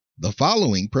The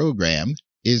following program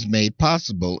is made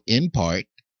possible in part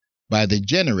by the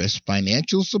generous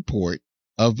financial support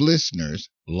of listeners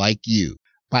like you.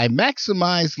 By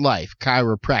Maximize Life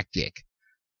Chiropractic,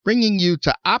 bringing you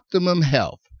to optimum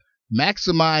health.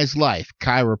 Maximize Life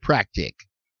Chiropractic.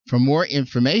 For more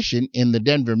information in the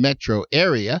Denver metro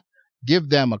area, give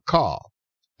them a call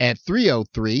at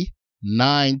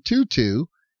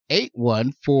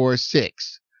 303-922-8146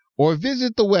 or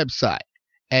visit the website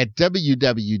at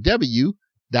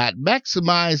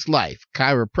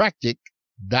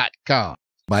www.maximizelifechiropractic.com.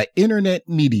 By internet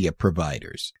media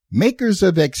providers, makers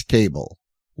of X Cable.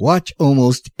 Watch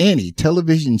almost any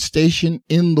television station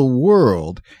in the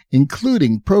world,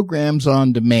 including programs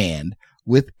on demand,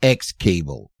 with X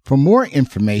Cable. For more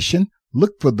information,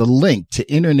 look for the link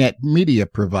to internet media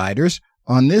providers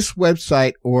on this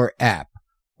website or app,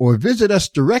 or visit us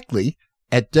directly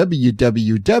at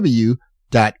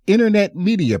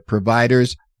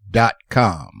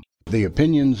www.internetmediaproviders.com. The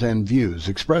opinions and views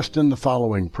expressed in the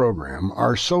following program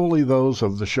are solely those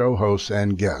of the show hosts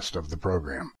and guests of the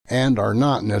program, and are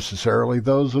not necessarily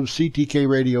those of CTK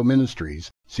Radio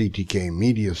Ministries, CTK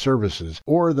Media Services,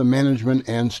 or the management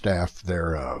and staff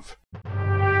thereof.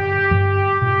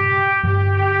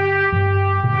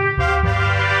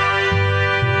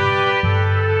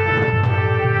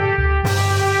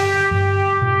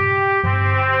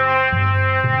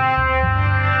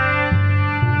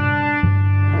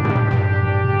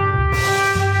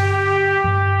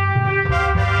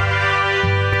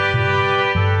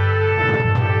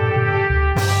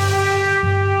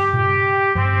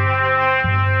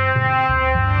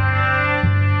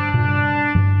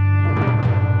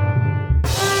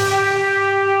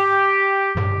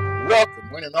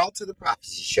 And all to the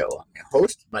Prophecy Show. I'm your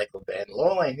host, Michael Van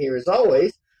Lowe. I'm here as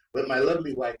always with my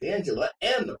lovely wife, Angela,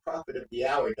 and the prophet of the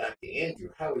hour, Dr.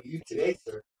 Andrew. How are you today,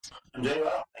 sir? I'm doing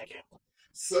well, thank you.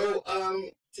 So,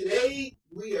 today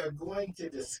we are going to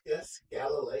discuss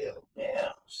Galileo.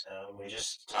 Yeah, so we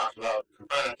just talked about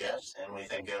Copernicus, and when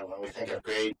we think of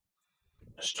great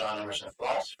astronomers and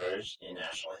philosophers, you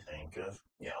naturally think of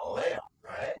Galileo,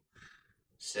 right?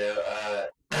 So,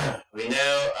 we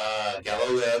know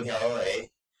Galileo Galilei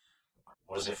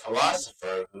was a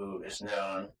philosopher who is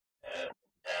known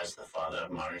as the father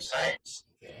of modern science.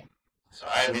 Okay. So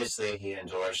obviously he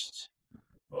endorsed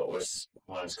what was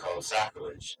once called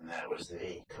sacrilege, and that was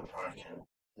the Copernican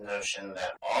notion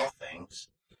that all things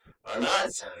are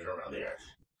not centered around the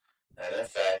earth, that in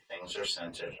fact things are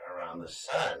centered around the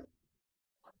sun.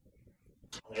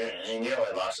 And he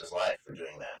nearly lost his life for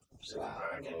doing that. So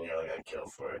Copernican nearly got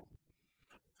killed for it.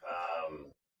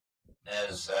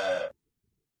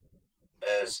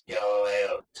 As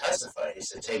Galileo testified, he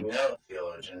said, "Take note,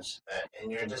 theologians, that in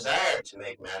your desire to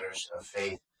make matters of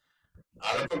faith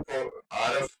out of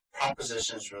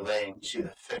propositions relating to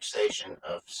the fixation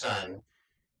of sun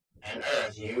and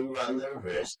earth, you run the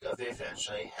risk of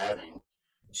eventually having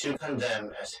to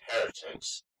condemn as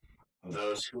heretics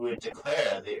those who would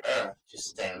declare the earth to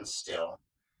stand still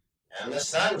and the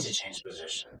sun to change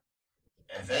position.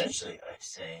 Eventually, I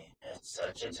say, at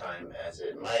such a time as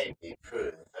it might be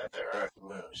proved that the earth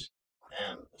moves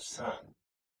and the sun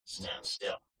stands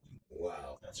still."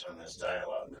 Wow. That's from this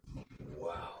dialogue.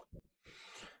 Wow.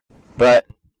 But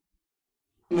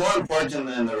more important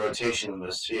than the rotation of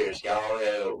the spheres,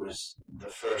 Galileo was the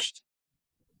first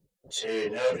to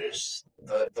notice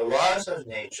that the laws of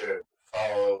nature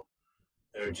follow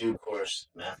their due course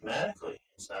mathematically.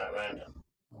 It's not random.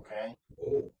 Okay?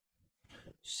 Oh.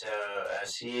 So,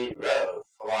 as he wrote,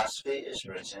 philosophy is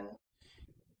written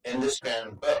in this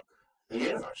grand book, the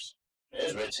universe. It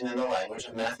is written in the language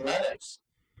of mathematics,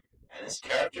 and its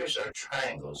characters are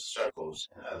triangles, circles,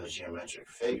 and other geometric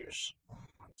figures.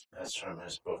 That's from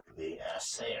his book, The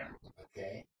Assayer.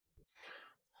 Okay.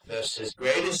 Thus,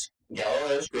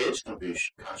 Galileo's greatest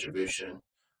contribution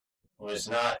was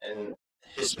not in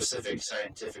his specific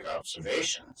scientific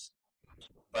observations,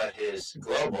 but his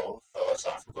global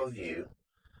philosophical view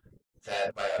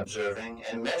that by observing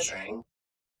and measuring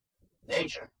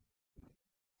nature,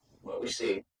 what we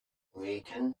see, we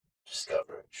can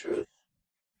discover truth.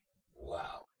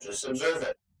 Wow. Just observe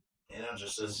it.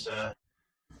 Just as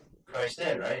Christ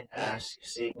did, right? Ask,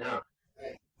 seek, knock.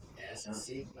 Right. Ask,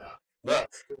 seek, knock. Look.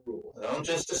 Don't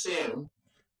just assume.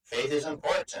 Faith is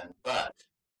important, but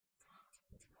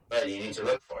you need to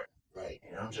look for it. Right.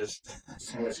 Just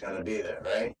assume it's going to be there,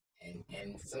 right?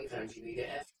 And sometimes you need to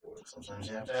ask for it. Sometimes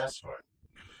you have to ask for it.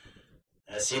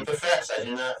 As he professed, I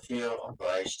do not feel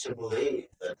obliged to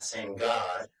believe that the same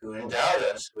God who endowed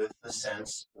us with the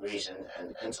sense, reason,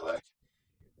 and intellect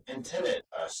intended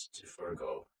us to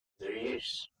forego their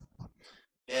use.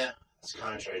 Yeah, It's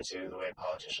contrary to the way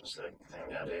politicians think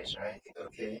nowadays, right?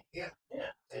 Okay. Yeah.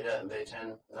 Yeah, they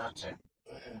tend not to.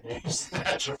 It's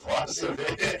natural philosophy.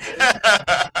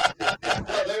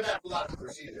 Well, they're not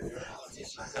philosophers either. They're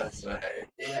politicians. That's right.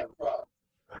 They have a problem.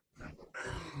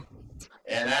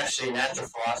 And actually, natural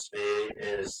philosophy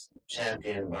is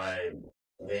championed by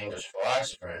the English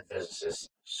philosopher and physicist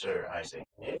Sir Isaac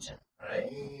Newton, right?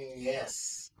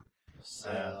 Yes.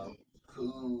 So,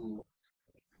 Who,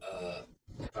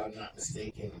 if I'm not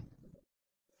mistaken,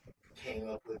 came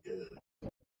up with the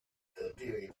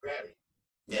theory of gravity.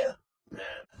 yeah.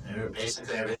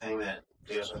 Basically everything that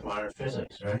deals with modern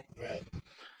physics, right? Right.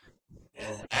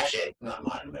 And actually, not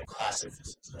modern, but classic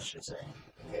physics, I should say.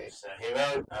 Okay. So he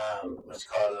wrote what's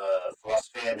called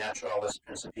Philosophiae Naturalis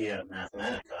Principia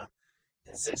Mathematica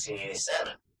in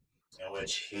 1687, in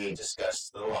which he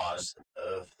discussed the laws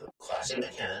of classic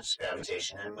mechanics,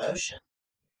 gravitation, and motion.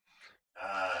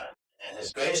 And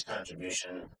his greatest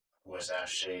contribution was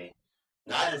actually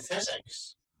not in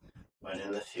physics, but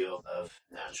in the field of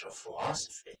natural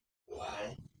philosophy.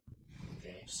 Wow.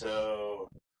 Okay. So,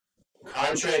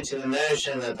 contrary to the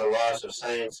notion that the laws of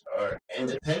science are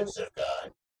independent of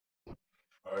God,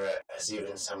 or as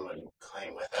even some would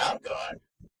claim without God,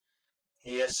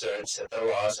 he asserts that the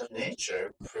laws of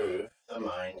nature prove the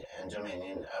mind and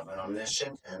dominion of an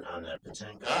omniscient and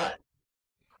omnipotent God.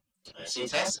 As he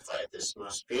testified, this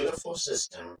most beautiful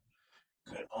system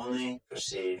could only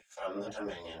proceed from the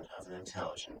dominion of an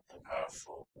intelligent and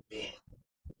powerful being.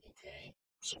 Okay.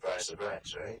 Surprise,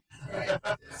 surprise, right? Right.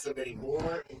 Somebody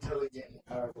more intelligent and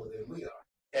powerful than we are.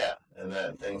 Yeah, and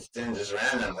that things didn't just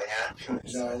randomly happen.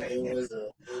 No, it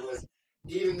was,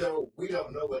 even though we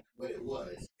don't know what it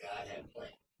was, God had a plan.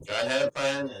 God had a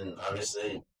plan, and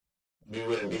obviously we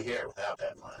wouldn't be here without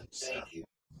that plan. Thank you.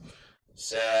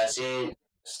 So as he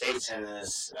states in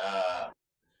his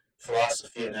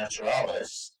Philosophiae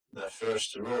Naturalis, the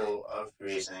first rule of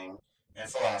reasoning and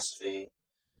philosophy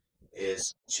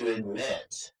is to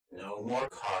admit no more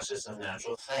causes of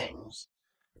natural things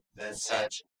than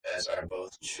such as are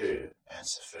both true and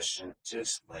sufficient to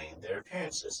explain their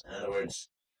appearances. In other words,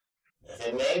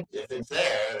 if it's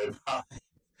there, it probably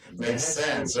makes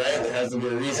sense, right? There has to be a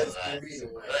reason, That's right? the reason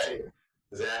why Right. too.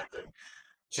 Exactly.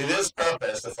 To this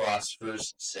purpose, the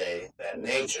philosophers say that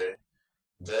nature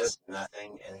does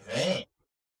nothing in vain,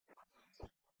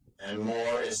 and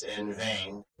more is in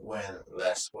vain when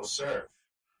less will serve.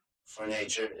 For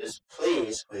nature is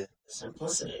pleased with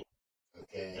simplicity,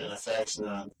 Okay. and affects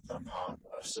not the pomp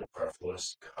of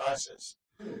superfluous causes.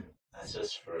 That's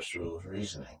his first rule of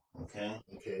reasoning, okay?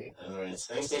 Okay. In other words,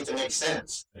 things need to make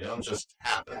sense. They don't just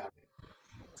happen.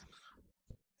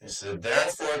 He said,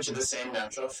 therefore, to the same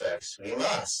natural effects, we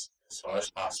must, as far as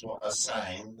possible,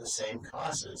 assign the same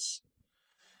causes.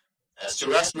 As to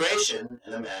respiration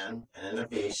in a man and in a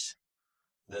beast,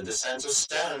 the descent of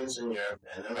stones in Europe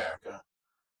and America,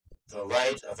 the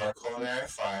light of our culinary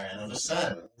fire and of the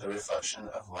sun, the reflection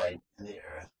of light in the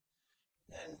earth,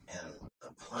 and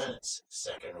the planets,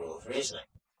 second rule of reasoning.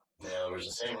 In other words,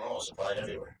 the same rules apply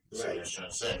everywhere. That's what he was trying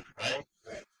to say, right?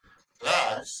 Right.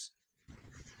 Thus,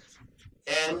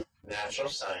 in natural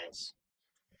science,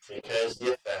 because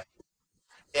the effect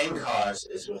in cause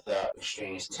is without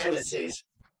extraneous tendencies,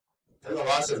 then the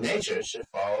laws of nature should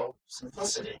follow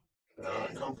simplicity,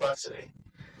 not complexity.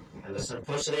 And the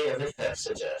simplicity of effect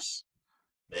suggests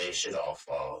they should all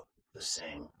follow the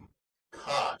same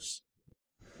cause.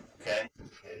 Okay?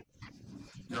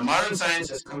 Now, modern science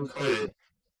has concluded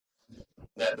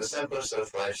that the simplest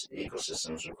of life's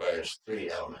ecosystems requires three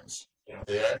elements. You know what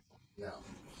they are? No.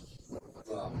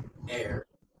 Air,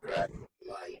 Correct.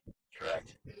 light,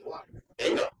 Correct. and water.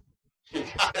 Bingo. You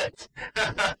got it.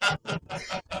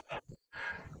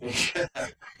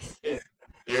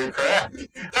 You're correct.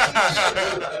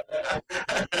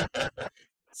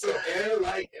 So air,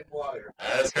 light, and water.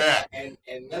 That's correct. And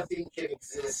nothing can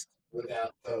exist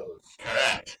without those.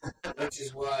 Correct. Which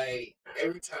is why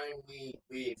every time we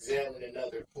examine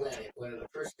another planet, one of the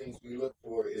first things we look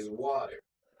for is water.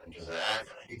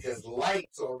 Exactly. Because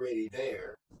light's already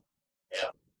there.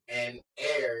 Yep. And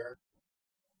air,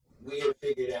 we have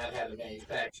figured out how to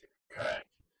manufacture. Correct.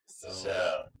 So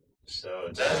So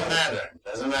it doesn't matter.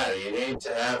 Doesn't matter. You need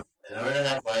to have, in order to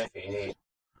have life, you need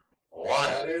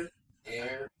water,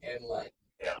 air, and light.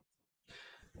 Yeah.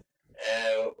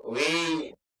 And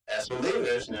we, as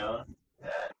believers, know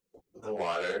that the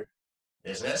water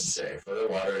is necessary. For the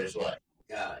water is what?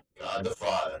 God. God the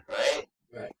Father, right?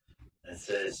 Right. It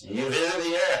says, you visit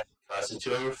the earth, cause it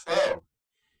to overflow.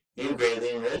 You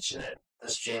greatly enrich in it. The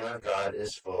stream of God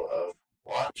is full of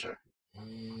water.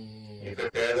 You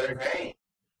prepare their grain,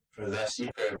 for thus you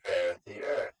prepare the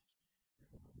earth.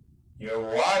 Your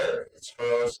water its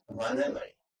furrows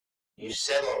abundantly. You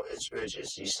settle its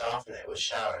ridges. You soften it with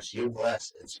showers. You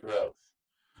bless its growth.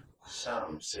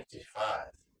 Psalm 65.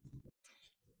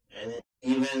 And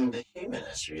even the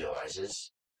humanist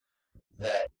realizes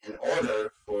that in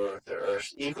order for the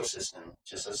Earth's ecosystem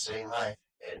to sustain life,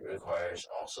 it requires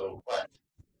also what?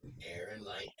 Air and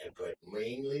light, but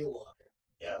mainly water.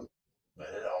 Yeah, but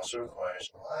it also requires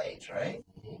light, right?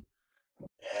 Mm-hmm.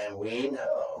 And we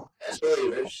know, as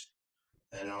believers,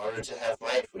 that in order to have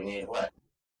life, we need what?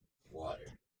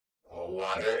 Water. Well,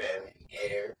 water and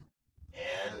air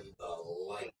and the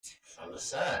light from the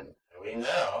sun. And we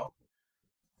know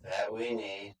that we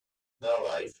need the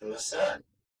light from the sun.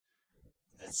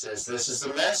 It says, this is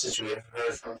the message we have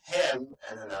heard from him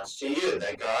and announced to you,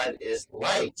 that God is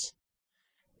light,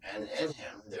 and in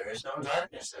him there is no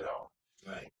darkness at all.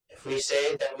 Right. If we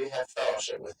say that we have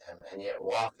fellowship with him and yet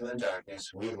walk in the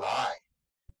darkness, we lie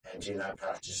and do not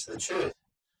practice the truth.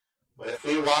 But if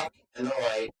we walk in the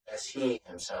light as he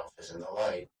himself is in the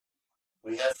light,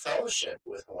 we have fellowship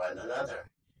with one another.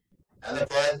 And the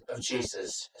blood of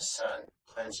Jesus, his son,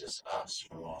 cleanses us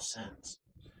from all sins.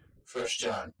 1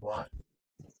 John 1.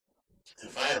 And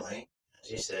finally, as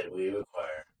he said, we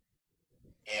require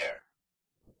air.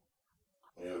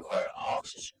 We require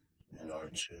oxygen in order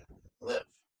to live.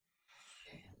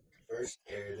 And the first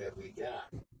air that we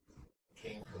got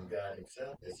came from God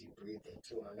himself as he breathed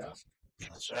into our nostrils.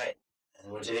 That's right.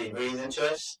 And what did he breathe into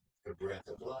us? The breath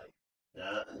of life.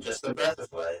 Not just the breath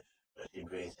of life, but he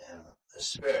breathed in the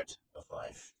spirit of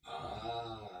life.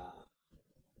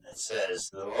 It says,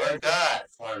 the Lord God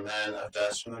formed man of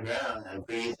dust from the ground and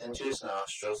breathed into his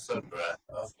nostrils the breath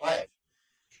of life.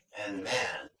 And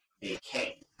man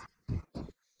became a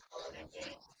living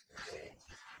being. Okay.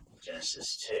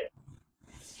 Genesis 2.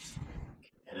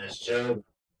 And as Job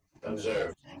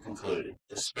observed and concluded,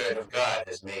 the Spirit of God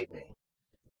has made me,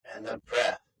 and the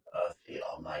breath of the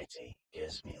Almighty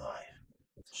gives me life.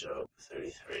 Job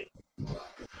 33.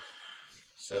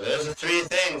 So those are three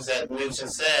things that Newton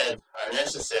said are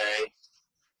necessary.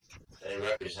 They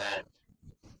represent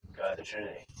God the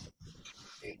Trinity.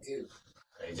 They do.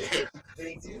 They do.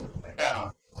 They do.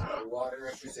 Yeah. The water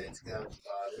represents God the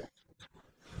Father.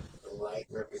 The light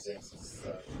represents the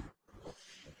Son.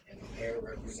 And the air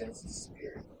represents the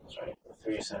Spirit. That's right. The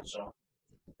three essential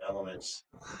elements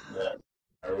that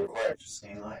are required to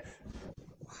sustain life.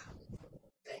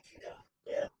 Thank you, Doc.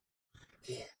 Yeah.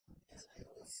 Yeah, as I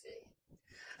always say,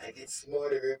 I get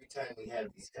smarter every time we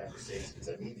have these conversations.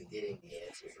 I'm even getting the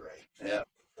answers right. Yeah.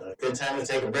 Good time to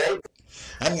take a break.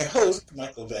 I'm your host,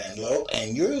 Michael Van Lowe,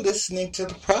 and you're listening to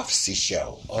The Prophecy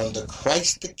Show on the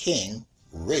Christ the King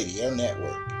Radio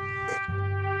Network.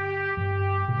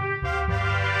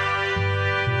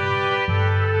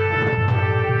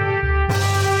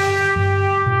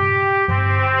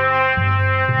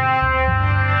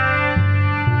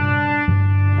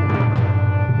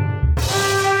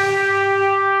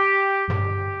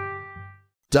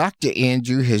 Dr.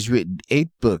 Andrew has written 8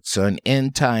 books on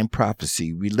end-time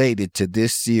prophecy related to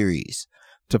this series.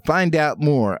 To find out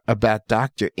more about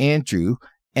Dr. Andrew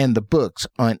and the books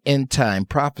on end-time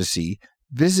prophecy,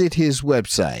 visit his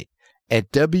website at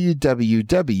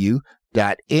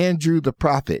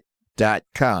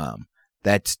www.andrewtheprophet.com.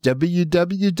 That's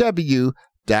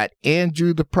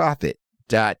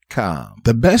www.andrewtheprophet.com.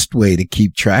 The best way to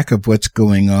keep track of what's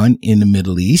going on in the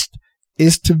Middle East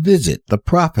is to visit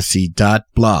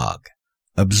theprophecy.blog.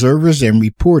 Observers and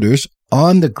reporters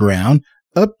on the ground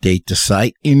update the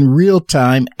site in real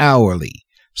time hourly,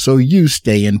 so you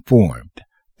stay informed.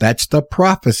 That's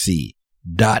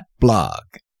theprophecy.blog.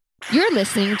 You're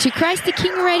listening to Christ the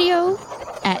King Radio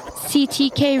at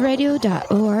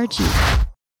ctkradio.org.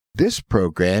 This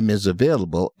program is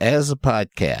available as a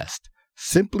podcast.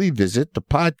 Simply visit the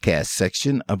podcast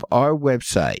section of our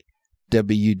website,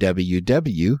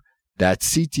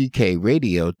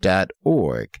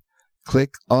 www.ctkradio.org.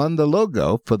 Click on the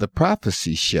logo for the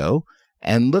Prophecy Show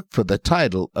and look for the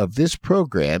title of this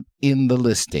program in the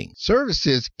listing.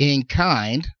 Services in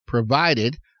kind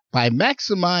provided by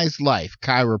Maximize Life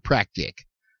Chiropractic,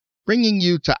 bringing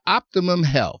you to optimum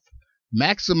health.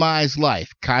 Maximize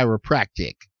Life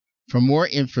Chiropractic. For more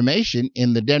information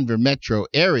in the Denver metro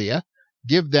area,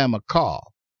 give them a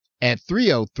call at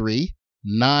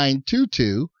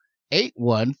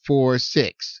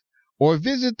 303-922-8146 or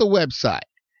visit the website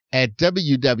at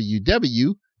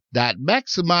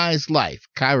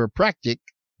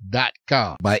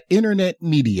www.maximizelifechiropractic.com. By internet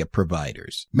media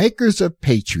providers, makers of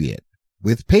Patriot.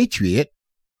 With Patriot,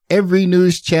 every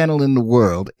news channel in the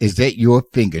world is at your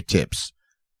fingertips.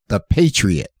 The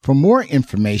Patriot. For more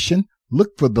information,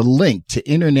 look for the link to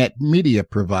Internet Media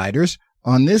Providers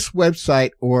on this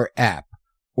website or app,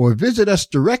 or visit us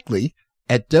directly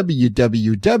at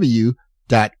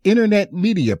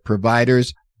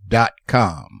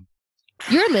www.internetmediaproviders.com.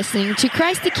 You're listening to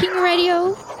Christ the King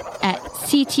Radio at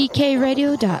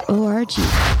ctkradio.org.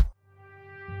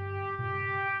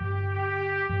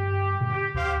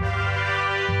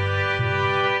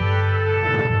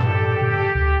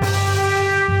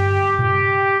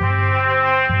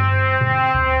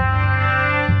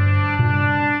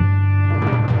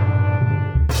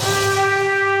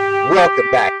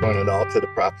 Welcome back, one and all, to the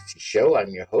Prophecy Show.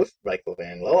 I'm your host, Michael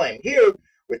Van Lowe. I'm here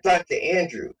with Dr.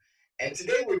 Andrew, and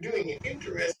today we're doing an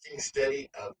interesting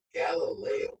study of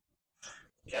Galileo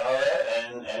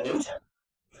and Newton.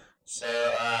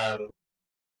 So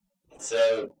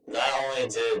not only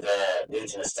did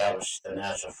Newton establish the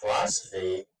natural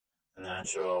philosophy, the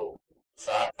natural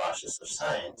thought process of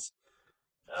science,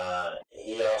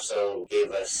 he also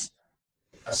gave us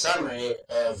a summary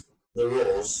of the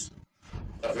rules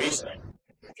of reasoning.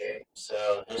 Okay,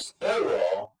 so his third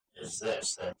rule is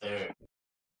this, that there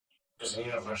is a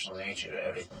universal nature to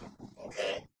everything.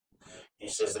 Okay, he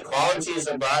says the qualities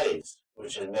of bodies,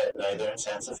 which admit neither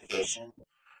intensification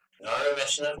nor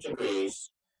emission of degrees,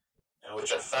 and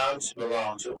which are found to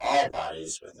belong to all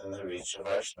bodies within the reach of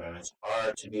our experiments,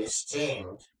 are to be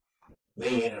esteemed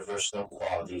the universal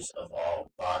qualities of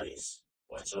all bodies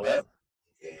whatsoever.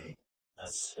 Okay,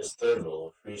 that's his third rule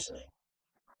of reasoning.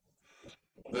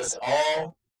 Thus,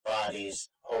 all bodies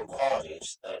hold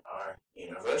qualities that are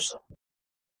universal.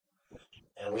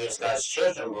 And we as God's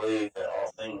children believe that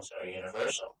all things are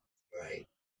universal. Right.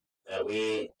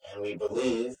 We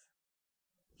believe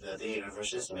that the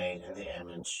universe is made in the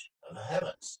image of the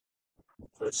heavens.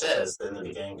 For it says, "Then in the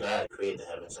beginning God created the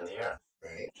heavens and the earth."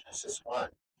 Right. Genesis 1.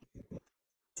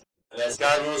 And as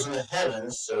God rules in the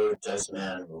heavens, so does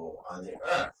man rule on the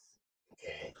earth.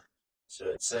 Okay. So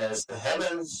it says, "The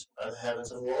heavens are the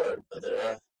heavens of the Lord, but the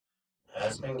earth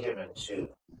has been given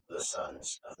to the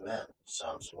sons of men."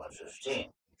 Psalms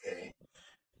 115. Okay.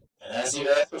 And as the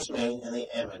earth was made in the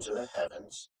image of the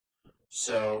heavens,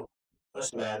 so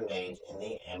was man made in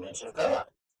the image of God.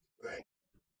 Right.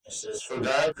 It says, "For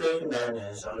God created man in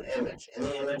his own image. In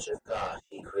the image of God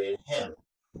he created him.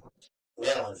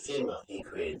 Male and female he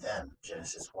created them."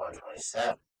 Genesis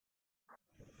 1:27.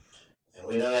 And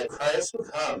we know that Christ will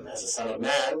come as the Son of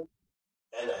Man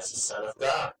and as the Son of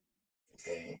God.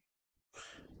 Okay.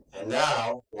 And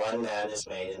now, one man is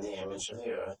made in the image of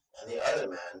the earth, and the other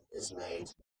man is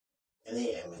made in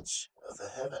the image of the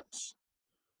heavens.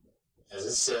 As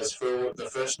it says, "For the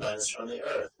first man is from the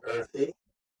earth, earthy,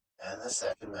 and the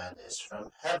second man is from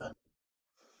heaven.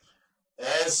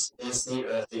 As is the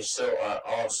earthy, so are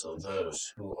also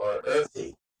those who are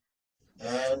earthy.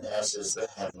 And as is the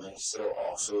heavenly, so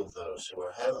also those who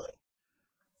are heavenly.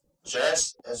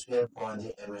 Just as we have borne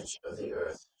the image of the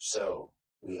earth, so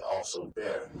we also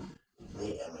bear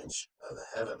the image of the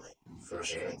heavenly."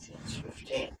 1 Corinthians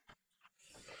 15.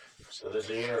 So there's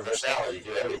a universality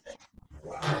to everything.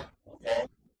 Wow. Okay?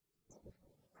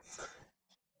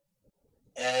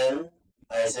 And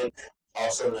Isaac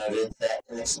also noted that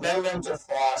in experimental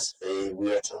philosophy,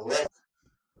 we are to look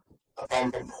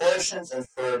upon proportions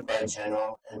inferred by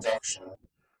general induction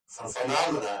from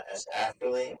phenomena as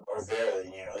accurately or very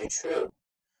nearly true,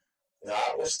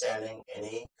 notwithstanding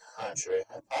any contrary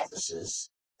hypothesis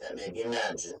that may be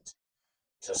imagined,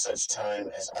 till such time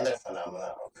as other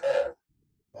phenomena occur,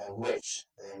 by which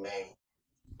they may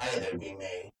either be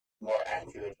made more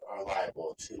accurate or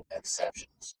liable to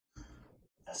exceptions.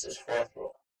 That's his fourth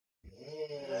rule.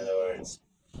 In other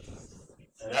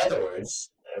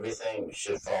words, everything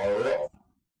should follow a rule,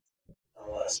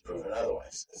 unless proven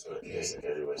otherwise. That's what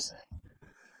basically was saying.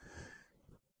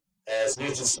 As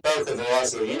Newton spoke of the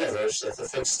laws of the universe, that the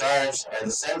fixed stars are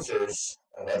the centers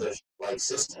of other like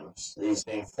systems, these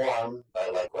being formed by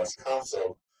likewise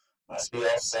counsel, must be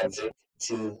all subject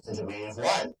to the domain of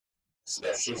one,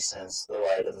 especially since the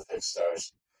light of the fixed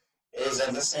stars is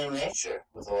of the same nature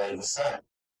with the light of the sun.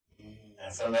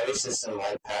 And from every system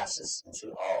light passes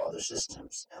into all other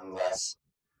systems, unless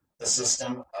the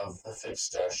system of the fixed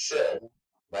stars should,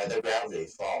 by their gravity,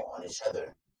 fall on each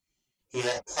other. He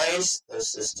hath placed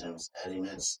those systems at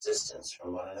immense distance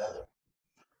from one another.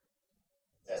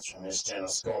 That's from his General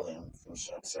Scholium from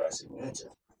Sir Isaac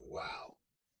Newton. Wow.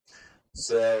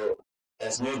 So,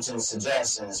 as Newton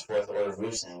suggests in his fourth order of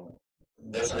reasoning,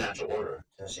 there's a natural order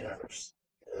to this universe.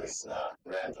 It's not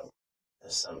random,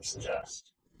 as some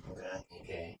suggest.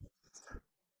 Okay.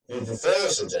 Newton further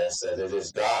suggests that it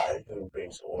is God who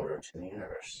brings order to the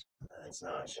universe, and it's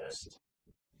not just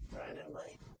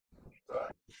randomly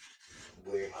brought.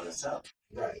 on its own.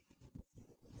 Right.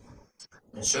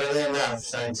 And surely enough,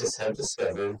 scientists have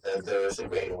discovered that there is a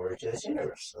great order to this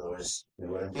universe. Otherwise, we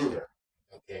wouldn't be here.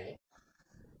 Okay.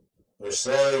 We're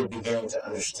slowly beginning to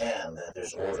understand that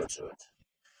there's order to it.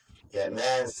 Yet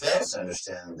man fails to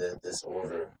understand that this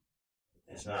order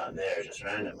is not there just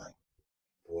randomly.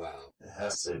 Wow. It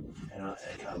has to,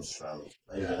 it comes from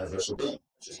a universal being,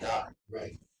 which is God.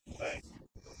 Right. Right.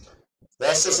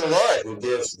 Thus is the Lord who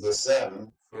gives the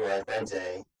sun for light by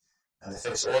day, and the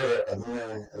fixed order of the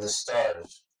moon and the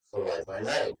stars for light by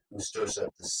night, who stirs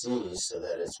up the seas so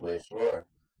that its waves roar.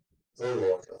 The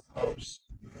Lord of hosts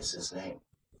is his name.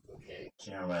 Okay.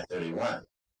 Jeremiah 31.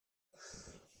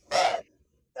 But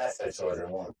that fixed order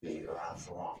won't be around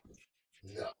for long.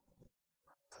 No.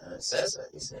 And it says that.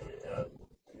 He said,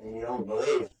 you don't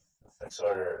believe a fixed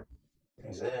order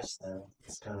exists, then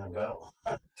it's gonna go.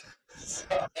 So,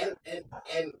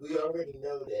 and we already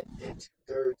know that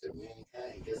 2/3 of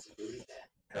mankind doesn't believe that.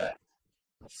 correct.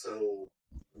 So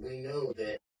we know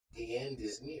that the end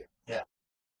is near. Yeah.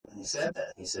 And he said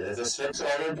that. He said, if this fixed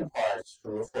order departs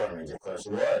from before me, declares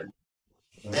the Lord,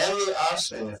 then the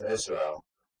offspring of Israel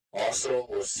also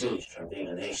will cease from being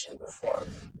a nation before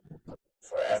me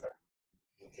forever.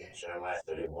 Okay. Jeremiah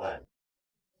 31.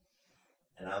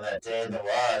 And on that day the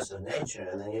laws of nature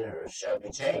and the universe shall be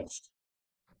changed,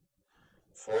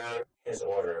 for his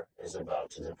order is about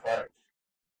to depart.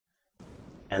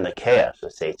 And the chaos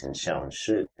of Satan shall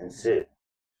ensue. It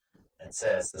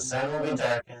says, the sun will be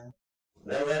darkened,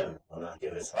 the moon will not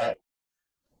give its light,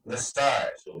 the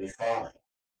stars will be falling,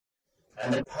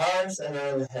 and the powers that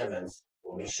are in the heavens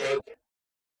will be shaken.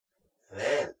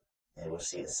 Then they will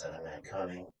see the Son of Man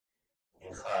coming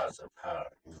in clouds of power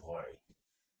and glory.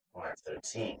 Mark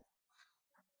 13.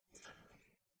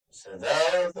 So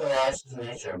though the laws of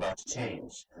nature are about to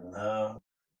change, and though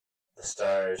the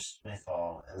stars may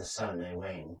fall and the sun may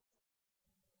wane,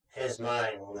 his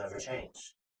mind will never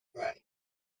change. Right.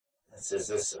 It says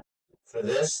this, for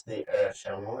this the earth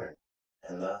shall mourn,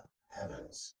 and the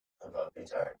heavens above be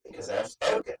dark, because I have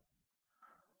spoken.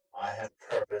 I have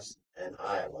purposed, and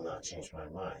I will not change my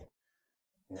mind.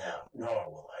 Now, nor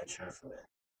will I turn from it.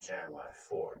 Jeremiah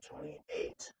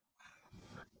 4:28.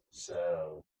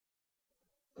 So,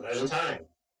 there's a time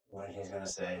when he's going to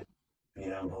say, you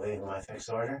don't believe in my fixed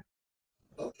order?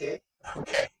 Okay.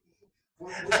 Okay.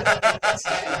 You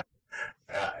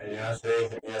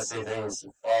see things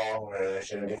fall where they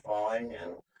shouldn't be falling,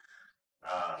 and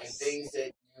things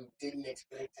that you didn't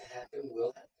expect to happen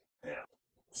will happen. yeah.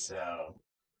 So,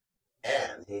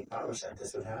 and he promised that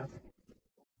this would happen.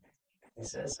 He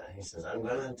says that. He says, I'm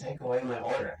going to take away my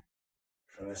order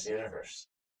from this universe,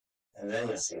 and then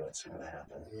you'll see what's going to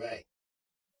happen. Right.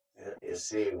 You'll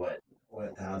see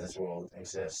how this world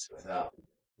exists without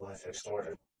my fixed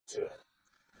order to it.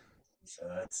 So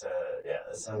that's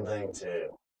something to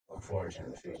look forward to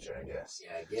in the future, I guess.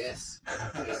 Yeah, I guess.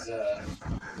 Because,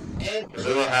 Because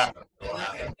it will happen.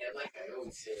 And like I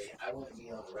always say, I want to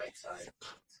be on the right side.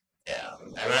 Yeah,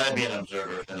 I'd rather be an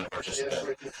observer than a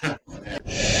participant.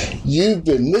 You've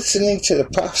been listening to The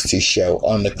Prophecy Show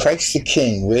on the Christ the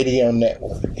King Radio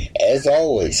Network. As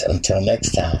always, until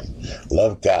next time,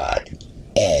 love God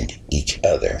and each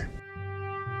other.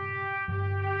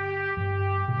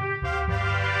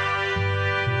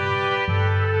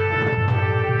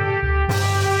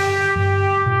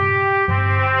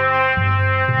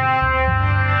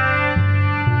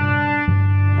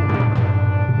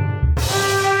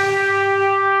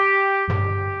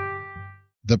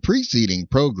 The preceding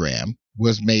program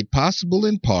was made possible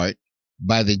in part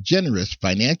by the generous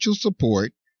financial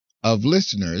support of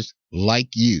listeners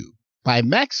like you. By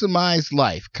Maximize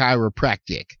Life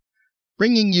Chiropractic,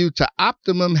 bringing you to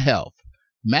optimum health.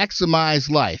 Maximize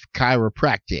Life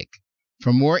Chiropractic.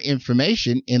 For more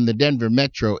information in the Denver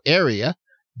metro area,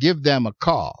 give them a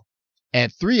call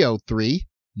at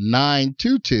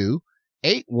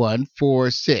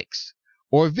 303-922-8146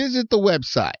 or visit the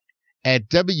website at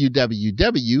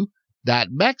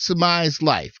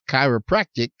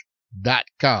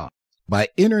www.maximizelifechiropractic.com. By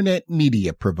internet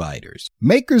media providers,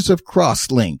 makers of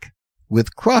Crosslink.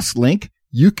 With Crosslink,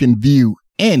 you can view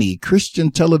any Christian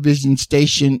television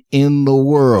station in the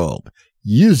world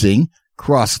using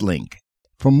Crosslink.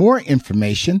 For more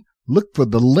information, look for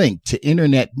the link to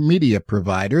internet media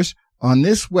providers on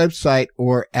this website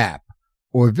or app,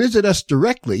 or visit us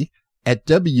directly at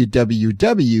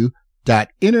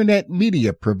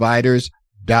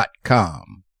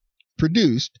www.internetmediaproviders.com.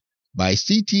 Produced by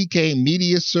CTK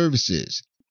Media Services